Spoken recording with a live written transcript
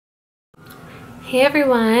Hey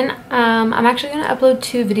everyone, I'm actually going to upload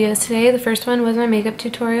 2 videos today. The first one was my makeup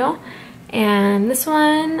tutorial, and this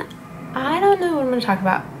one, I don't know what I'm going to talk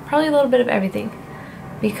about. Probably a little bit of everything,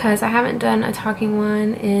 because I haven't done a talking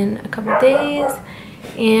one in a couple days,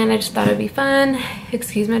 and I just thought it would be fun.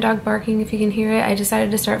 Excuse my dog barking if you can hear it. I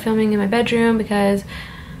decided to start filming in my bedroom because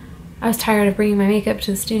I was tired of bringing my makeup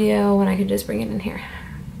to the studio when I could just bring it in here,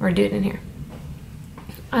 or do it in here.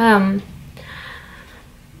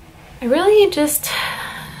 I really just,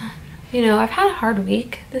 I've had a hard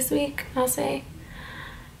week this week, I'll say.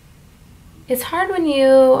 It's hard when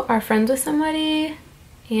you are friends with somebody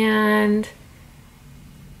and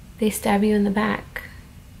they stab you in the back,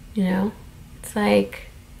 It's like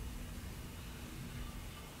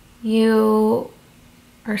you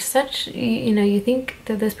are such, you think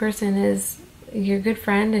that this person is your good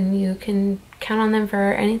friend and you can count on them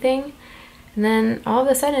for anything, and then all of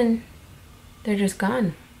a sudden, they're just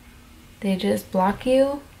gone. They just block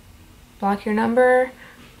you, block your number,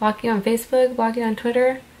 block you on Facebook, block you on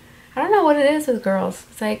Twitter. I don't know what it is with girls.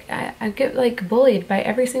 It's like I get like bullied by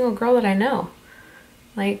every single girl that I know.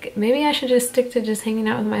 Like maybe I should just stick to just hanging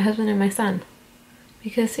out with my husband and my son.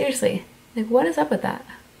 Because seriously, like what is up with that?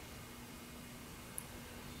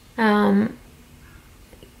 I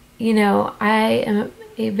am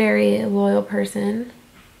a very loyal person,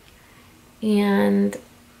 and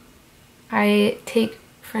I take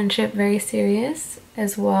friendship very serious,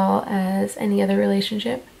 as well as any other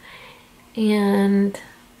relationship, and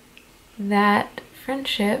that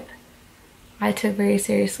friendship I took very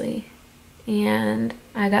seriously, and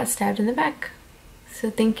I got stabbed in the back. So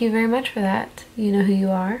thank you very much for that. You know who you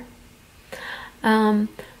are. So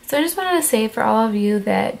I just wanted to say, for all of you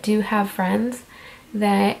that do have friends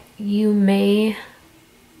that you may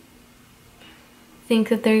think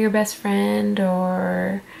that they're your best friend,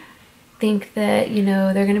 or think that,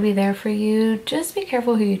 they're going to be there for you, just be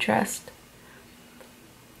careful who you trust.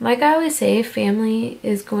 Like I always say, family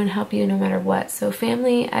is going to help you no matter what. So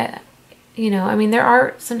family, there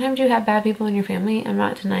are, sometimes you have bad people in your family, I'm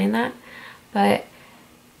not denying that, but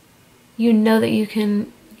you know that you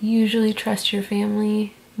can usually trust your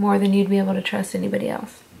family more than you'd be able to trust anybody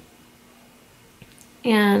else.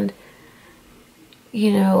 And,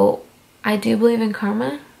 I do believe in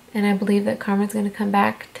karma. And I believe that karma's going to come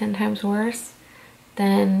back 10 times worse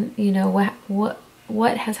than,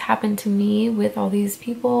 what has happened to me with all these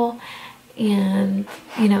people and,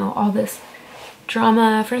 all this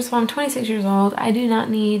drama. First of all, I'm 26 years old. I do not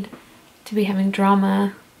need to be having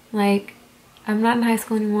drama. Like, I'm not in high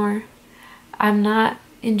school anymore. I'm not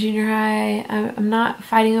in junior high. I'm not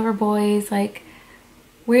fighting over boys. Like,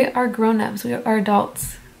 we are grown-ups. We are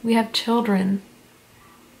adults. We have children.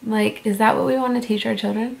 Like, is that what we want to teach our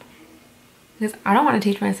children? Because I don't want to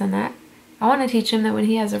teach my son that. I want to teach him that when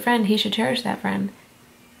he has a friend, he should cherish that friend.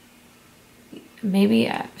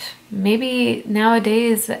 Maybe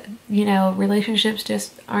nowadays, relationships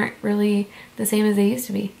just aren't really the same as they used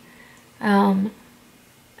to be. I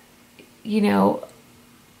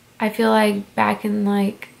feel like back in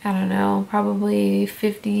like, I don't know, probably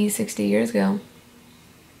 50, 60 years ago,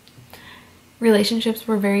 relationships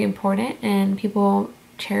were very important and people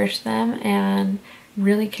cherished them and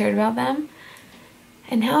really cared about them.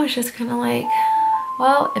 And now it's just kind of like,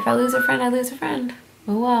 well, if I lose a friend, I lose a friend.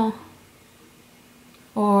 Oh well.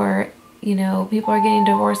 Or, people are getting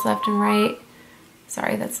divorced left and right.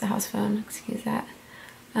 Sorry, that's the house phone. Excuse that.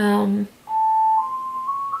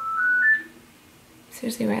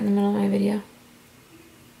 Seriously, right in the middle of my video.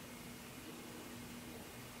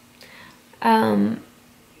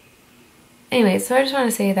 Anyway, so I just want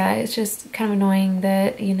to say that it's just kind of annoying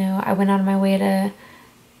that, I went out of my way to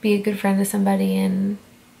be a good friend to somebody and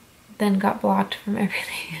then got blocked from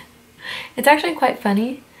everything. It's actually quite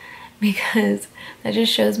funny because that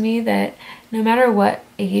just shows me that no matter what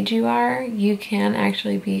age you are, you can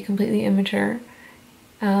actually be completely immature.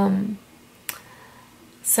 It's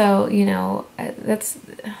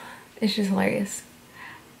just hilarious.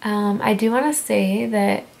 I do want to say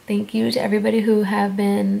that thank you to everybody who has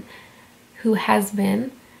been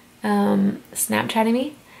Snapchatting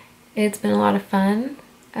me. It's been a lot of fun.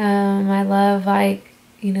 I love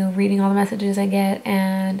reading all the messages I get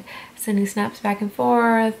and sending snaps back and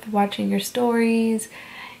forth, watching your stories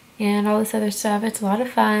and all this other stuff. It's a lot of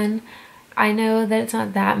fun. I know that it's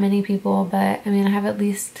not that many people, but I have at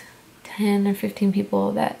least 10 or 15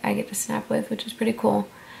 people that I get to snap with, which is pretty cool.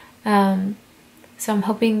 So I'm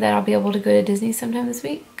hoping that I'll be able to go to Disney sometime this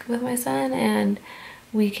week with my son, and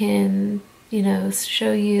we can,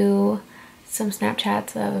 show you some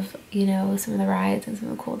Snapchats of, some of the rides and some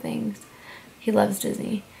of the cool things. He loves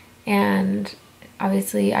Disney, and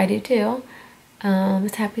obviously I do too.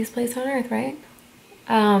 It's the happiest place on earth, right?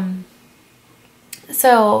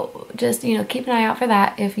 So just, you know, keep an eye out for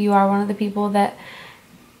that if you are one of the people that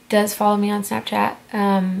does follow me on Snapchat.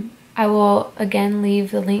 I will again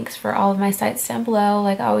leave the links for all of my sites down below,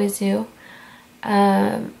 like I always do.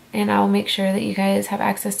 And I'll make sure that you guys have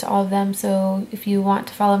access to all of them. So if you want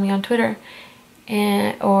to follow me on Twitter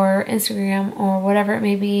or Instagram or whatever it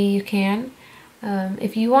may be, you can.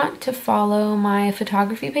 If you want to follow my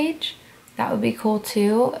photography page, that would be cool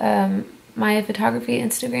too. My photography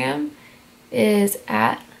Instagram is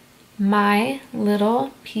at My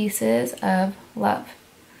Little Pieces of Love.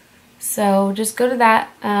 So just go to that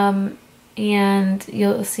and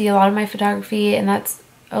you'll see a lot of my photography, and that's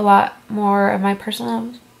a lot more of my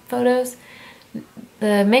personal photos.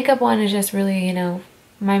 The makeup one is just really, you know,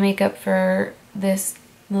 my makeup for this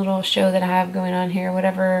little show that I have going on here,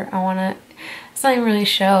 whatever I want to. It's not even really a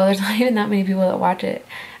show. There's not even that many people that watch it.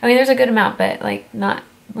 I mean, there's a good amount, but like not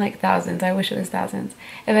like thousands. I wish it was thousands.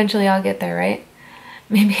 Eventually I'll get there, right?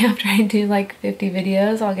 Maybe after I do like 50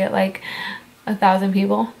 videos, I'll get like 1,000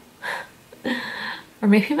 people. Or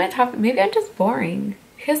maybe maybe I'm just boring.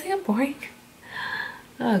 You guys think I'm boring?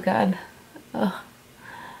 Oh God. Oh,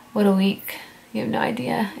 what a week. You have no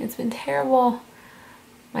idea. It's been terrible.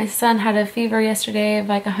 My son had a fever yesterday of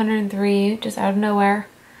like 103, just out of nowhere.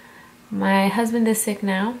 My husband is sick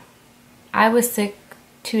now. I was sick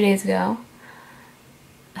 2 days ago.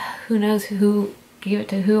 Who knows who gave it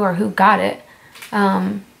to who or who got it.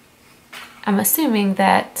 I'm assuming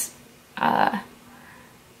that,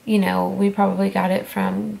 you know, we probably got it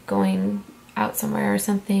from going out somewhere or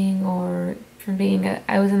something, or from being,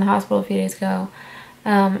 I was in the hospital a few days ago.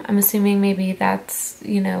 I'm assuming maybe that's,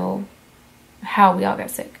 you know, how we all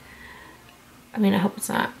got sick. I mean, I hope it's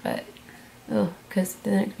not, but, oh, because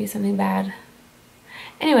then it could be something bad.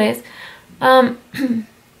 Anyways,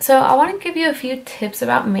 so I want to give you a few tips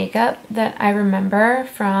about makeup that I remember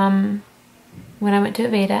from when I went to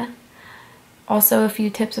Aveda. Also a few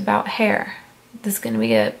tips about hair. This is going to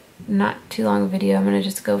be a not too long video. I'm going to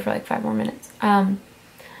just go for like 5 more minutes.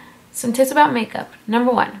 Some tips about makeup.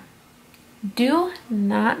 Number 1, do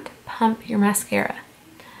not pump your mascara.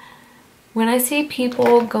 When I see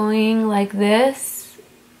people going like this,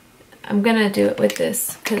 I'm going to do it with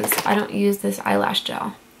this because I don't use this eyelash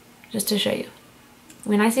gel, just to show you.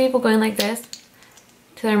 When I see people going like this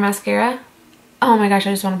to their mascara, oh my gosh,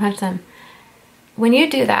 I just want to punch them. When you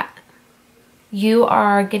do that, you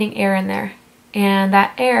are getting air in there, and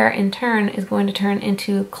that air in turn is going to turn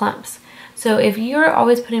into clumps. So if you're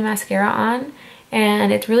always putting mascara on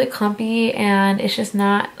and it's really clumpy and it's just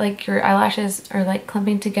not, like, your eyelashes are like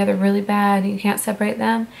clumping together really bad and you can't separate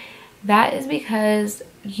them, that is because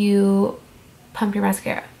you pump your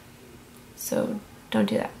mascara. So don't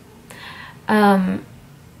do that.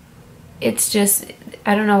 It's just,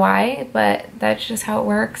 I don't know why, but that's just how it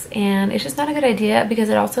works, and it's just not a good idea because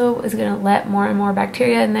it also is going to let more and more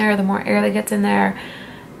bacteria in there. The more air that gets in there,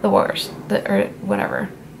 the worse, or whatever.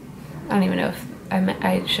 I don't even know if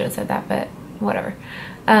I should have said that, but whatever.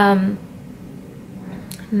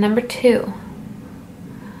 Number 2,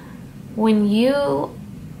 when you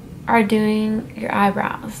are doing your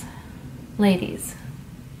eyebrows, ladies,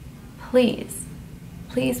 please,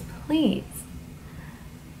 please, please,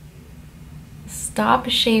 stop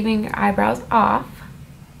shaving your eyebrows off,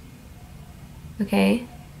 okay?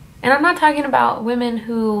 And I'm not talking about women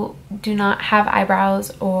who do not have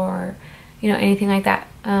eyebrows or, you know, anything like that.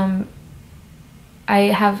 I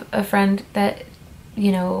have a friend that,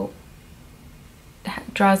 you know,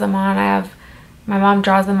 draws them on. My mom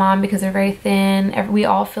draws them on because they're very thin. We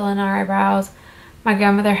all fill in our eyebrows. My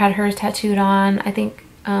grandmother had hers tattooed on. I think,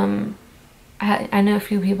 I know a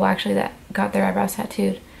few people actually that got their eyebrows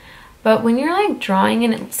tattooed. But when you're like drawing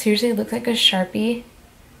and it seriously looks like a Sharpie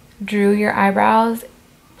drew your eyebrows,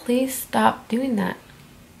 please stop doing that.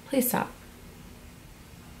 Please stop.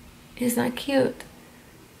 It's not cute.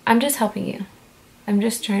 I'm just helping you. I'm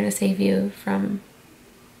just trying to save you from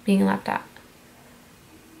being laughed at.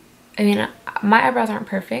 I mean, my eyebrows aren't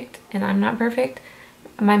perfect, and I'm not perfect.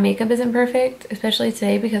 My makeup isn't perfect, especially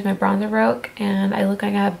today because my bronzer broke and I look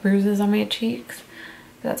like I have bruises on my cheeks.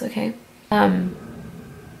 But that's okay.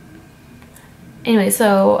 Anyway,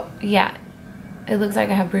 so yeah, it looks like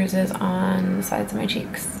I have bruises on the sides of my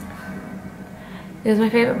cheeks. It was my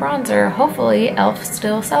favorite bronzer. Hopefully e.l.f.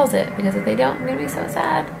 still sells it, because if they don't, I'm gonna be so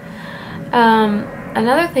sad.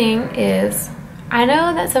 Another thing is, I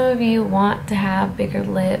know that some of you want to have bigger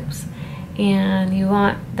lips and you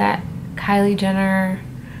want that Kylie Jenner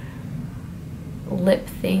lip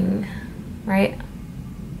thing, right?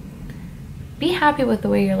 Be happy with the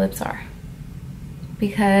way your lips are.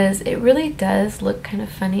 because it really does look kind of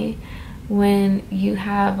funny when you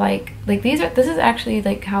have like this is actually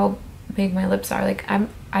like how big my lips are. Like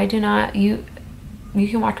I do not, you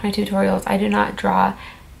can watch my tutorials, I do not draw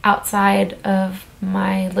outside of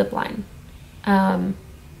my lip line.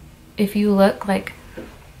 If you look like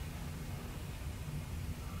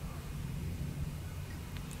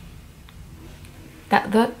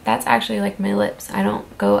that's actually like my lips. I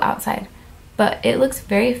don't go outside, but it looks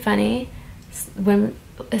very funny when,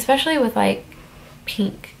 especially with like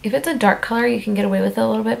pink. If it's a dark color, you can get away with it a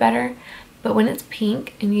little bit better, but when it's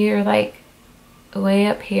pink and you're like way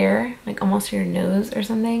up here, like almost to your nose or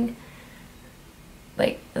something,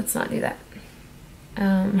 like let's not do that.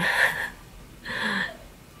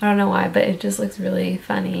 I don't know why, but it just looks really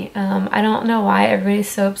funny. I don't know why everybody's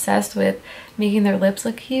so obsessed with making their lips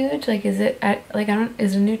look huge. Like, is it like,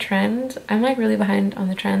 is it a new trend? I'm like really behind on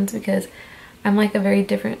the trends because I'm like a very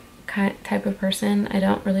different type of person. I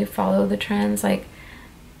don't really follow the trends. Like,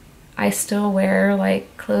 I still wear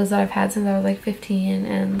like clothes that I've had since I was like 15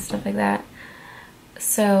 and stuff like that.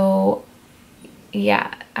 So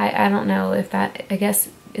yeah, I don't know if that, I guess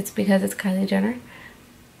it's because it's Kylie Jenner.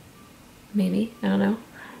 Maybe, I don't know.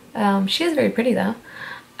 She is very pretty though.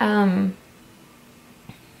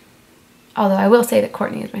 Although I will say that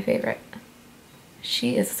Courtney is my favorite.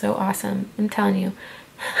 She is so awesome. I'm telling you.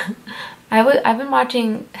 I've been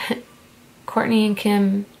watching Courtney and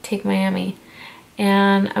Kim Take Miami,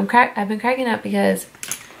 and I've been cracking up because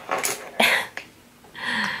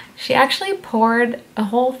she actually poured a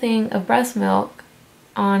whole thing of breast milk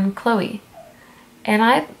on Chloe, and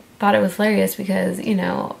I thought it was hilarious because, you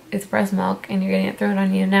know, it's breast milk and you're getting it thrown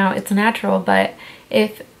on you. Now it's natural, but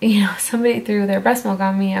if, you know, somebody threw their breast milk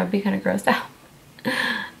on me, I would be kind of grossed out.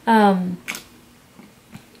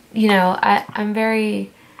 You know, I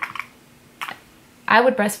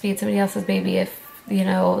would breastfeed somebody else's baby if, you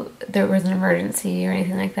know, there was an emergency or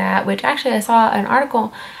anything like that, which actually I saw an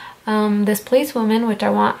article, this policewoman, which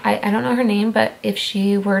I don't know her name, but if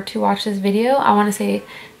she were to watch this video, I want to say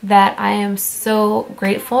that I am so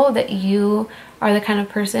grateful that you are the kind of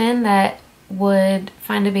person that would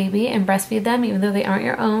find a baby and breastfeed them even though they aren't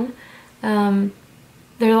your own.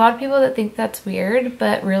 There's a lot of people that think that's weird,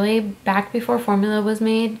 but really back before formula was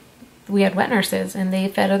made, we had wet nurses and they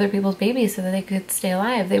fed other people's babies so that they could stay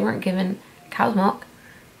alive. They weren't given cow's milk.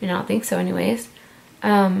 I don't think so anyways.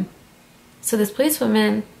 So this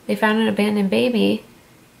policewoman, they found an abandoned baby,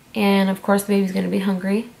 and of course the baby's going to be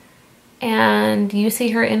hungry. And you see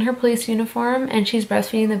her in her police uniform and she's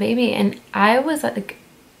breastfeeding the baby, and I was like,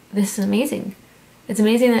 this is amazing. It's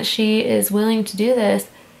amazing that she is willing to do this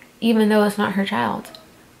even though it's not her child.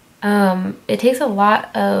 It takes a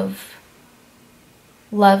lot of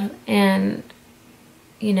love, and,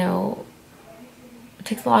 you know, it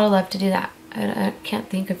takes a lot of love to do that. I can't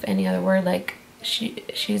think of any other word. Like,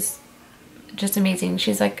 she's just amazing.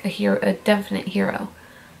 She's like a hero, a definite hero.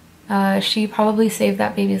 She probably saved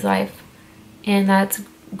that baby's life, and that's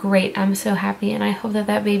great. I'm so happy, and I hope that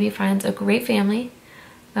that baby finds a great family.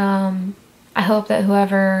 I hope that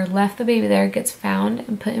whoever left the baby there gets found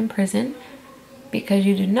and put in prison, because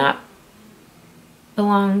you do not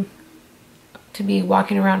belong to be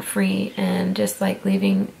walking around free and just like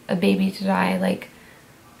leaving a baby to die. Like,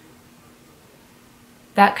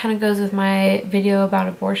 that kind of goes with my video about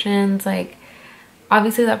abortions. Like,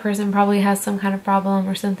 obviously that person probably has some kind of problem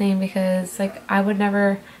or something, because like I would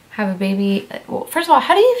never have a baby. Well, first of all,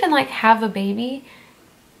 how do you even like have a baby?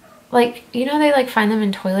 Like, you know, they like find them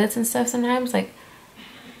in toilets and stuff sometimes. Like,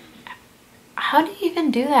 how do you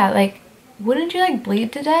even do that? Like, wouldn't you like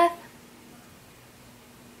bleed to death?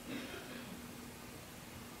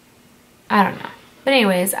 I don't know. But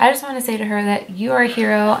anyways, I just want to say to her that you are a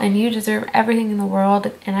hero and you deserve everything in the world,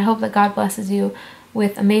 and I hope that God blesses you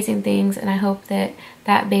with amazing things, and I hope that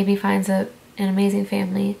that baby finds an amazing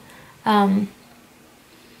family. And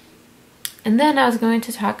then I was going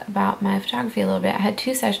to talk about my photography a little bit. I had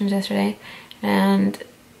 2 sessions yesterday, and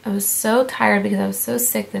I was so tired because I was so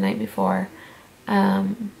sick the night before.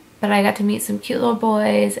 But I got to meet some cute little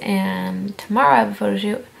boys, and tomorrow I have a photo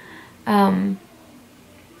shoot.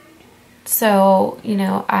 So, you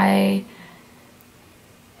know,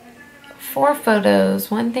 for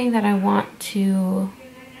photos, one thing that I want to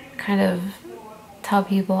kind of tell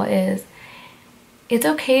people is it's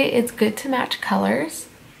okay, it's good to match colors.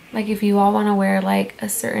 Like, if you all want to wear like a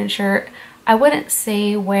certain shirt, I wouldn't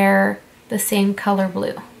say wear the same color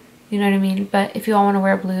blue, you know what I mean? But if you all want to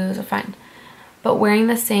wear blues, fine. But wearing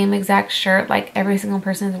the same exact shirt, like every single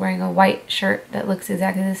person is wearing a white shirt that looks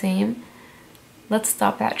exactly the same, let's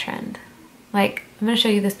stop that trend. Like, I'm going to show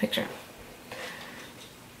you this picture.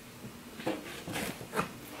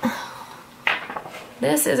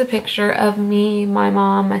 This is a picture of me, my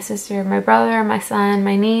mom, my sister, my brother, my son,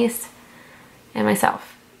 my niece, and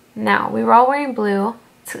myself. Now, we were all wearing blue.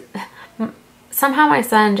 Somehow my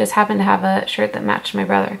son just happened to have a shirt that matched my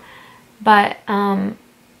brother. But,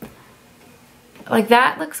 like,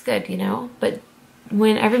 that looks good, you know? But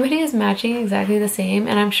when everybody is matching exactly the same,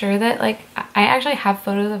 and I'm sure that, like, I actually have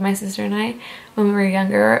photos of my sister and I when we were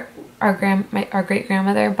younger. Our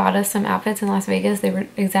great-grandmother bought us some outfits in Las Vegas. They were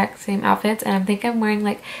exact same outfits, and I think I'm wearing,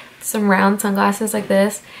 like, some round sunglasses like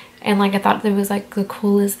this, and, like, I thought it was, like, the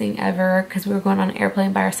coolest thing ever because we were going on an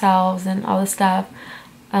airplane by ourselves and all this stuff.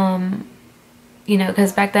 You know,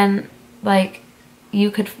 because back then, like, you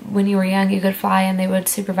could, when you were young, you could fly and they would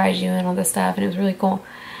supervise you and all this stuff, and it was really cool.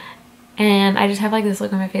 And I just have, like, this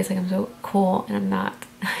look on my face like I'm so cool, and I'm not.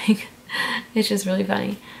 It's just really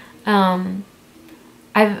funny.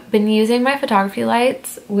 I've been using my photography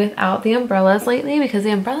lights without the umbrellas lately because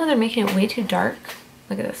the umbrellas are making it way too dark.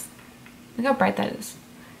 Look at this. Look how bright that is. So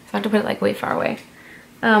I have to put it, like, way far away.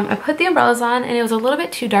 I put the umbrellas on and it was a little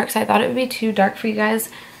bit too dark, so I thought it would be too dark for you guys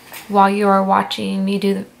while you are watching me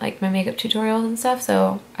do, like, my makeup tutorials and stuff,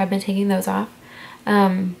 so I've been taking those off.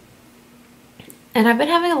 And I've been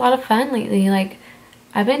having a lot of fun lately. Like,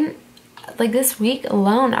 like, this week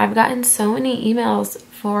alone, I've gotten so many emails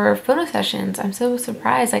for photo sessions. I'm so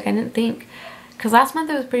surprised. Like, I didn't think, because last month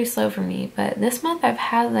it was pretty slow for me, but this month I've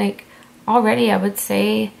had, like, already, I would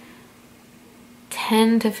say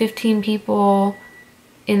 10 to 15 people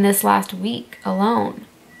in this last week alone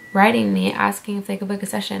writing me asking if they could book a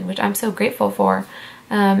session, which I'm so grateful for.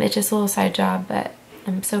 It's just a little side job, but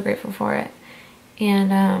I'm so grateful for it.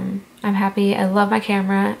 And I'm happy. I love my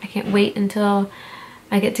camera. I can't wait until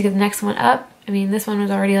I get to get the next one up. I mean, this one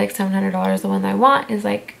was already like $700. The one that I want is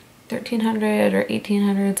like $1,300 or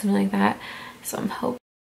 $1,800, something like that. So I'm hoping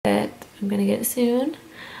that I'm gonna get it soon.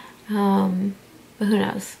 But who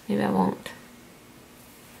knows? Maybe I won't.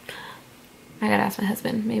 I gotta ask my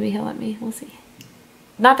husband. Maybe he'll let me. We'll see.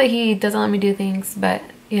 Not that he doesn't let me do things, but,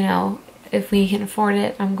 you know, if we can afford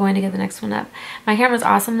it, I'm going to get the next one up. My camera's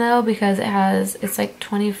awesome though because it's like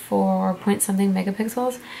 24 point something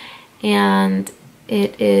megapixels, and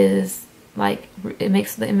it is like, it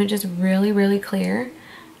makes the images really, really clear.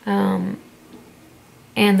 And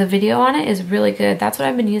the video on it is really good. That's what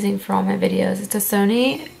I've been using for all my videos. It's a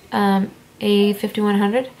Sony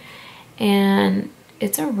a5100, and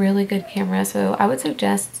it's a really good camera. So I would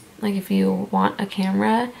suggest, like, if you want a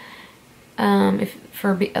camera,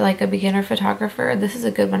 like a beginner photographer, this is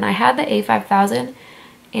a good one. I had the A5000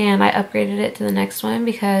 and I upgraded it to the next one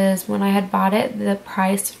because when I had bought it, the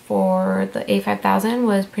price for the A5000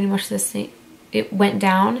 was pretty much the same. It went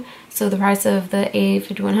down, so the price of the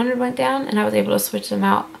A5100 went down, and I was able to switch them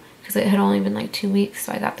out because it had only been like 2 weeks,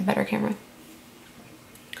 so I got the better camera.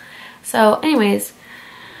 So anyways,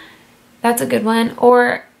 that's a good one.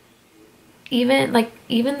 Or even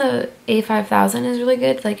the A5000 is really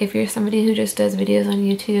good. Like, if you're somebody who just does videos on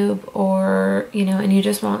YouTube, or, you know, and you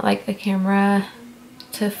just want like a camera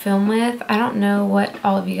to film with. I don't know what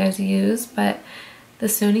all of you guys use, but the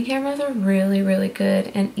Sony cameras are really, really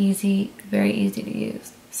good and easy, very easy to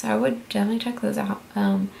use. So I would definitely check those out.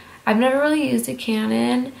 I've never really used a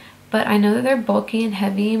Canon, but I know that they're bulky and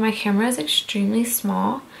heavy. My camera is extremely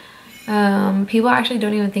small. People actually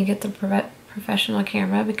don't even think it's a professional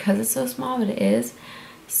camera because it's so small, but it is.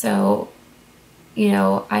 So, you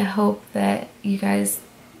know, I hope that you guys,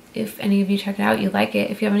 if any of you check it out, you like it.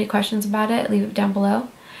 If you have any questions about it, leave it down below.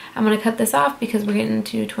 I'm going to cut this off because we're getting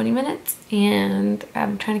to 20 minutes, and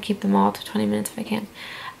I'm trying to keep them all to 20 minutes if I can.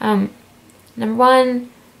 Number one,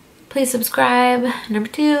 please subscribe. Number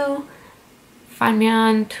two, find me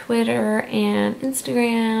on Twitter and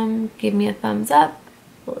Instagram. Give me a thumbs up.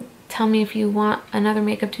 Tell me if you want another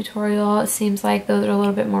makeup tutorial. It seems like those are a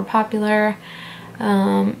little bit more popular.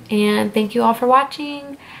 And thank you all for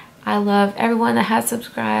watching. I love everyone that has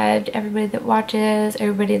subscribed, everybody that watches,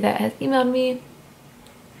 everybody that has emailed me,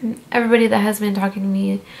 everybody that has been talking to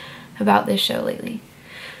me about this show lately.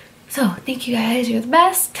 So thank you guys. You're the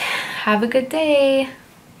best. Have a good day.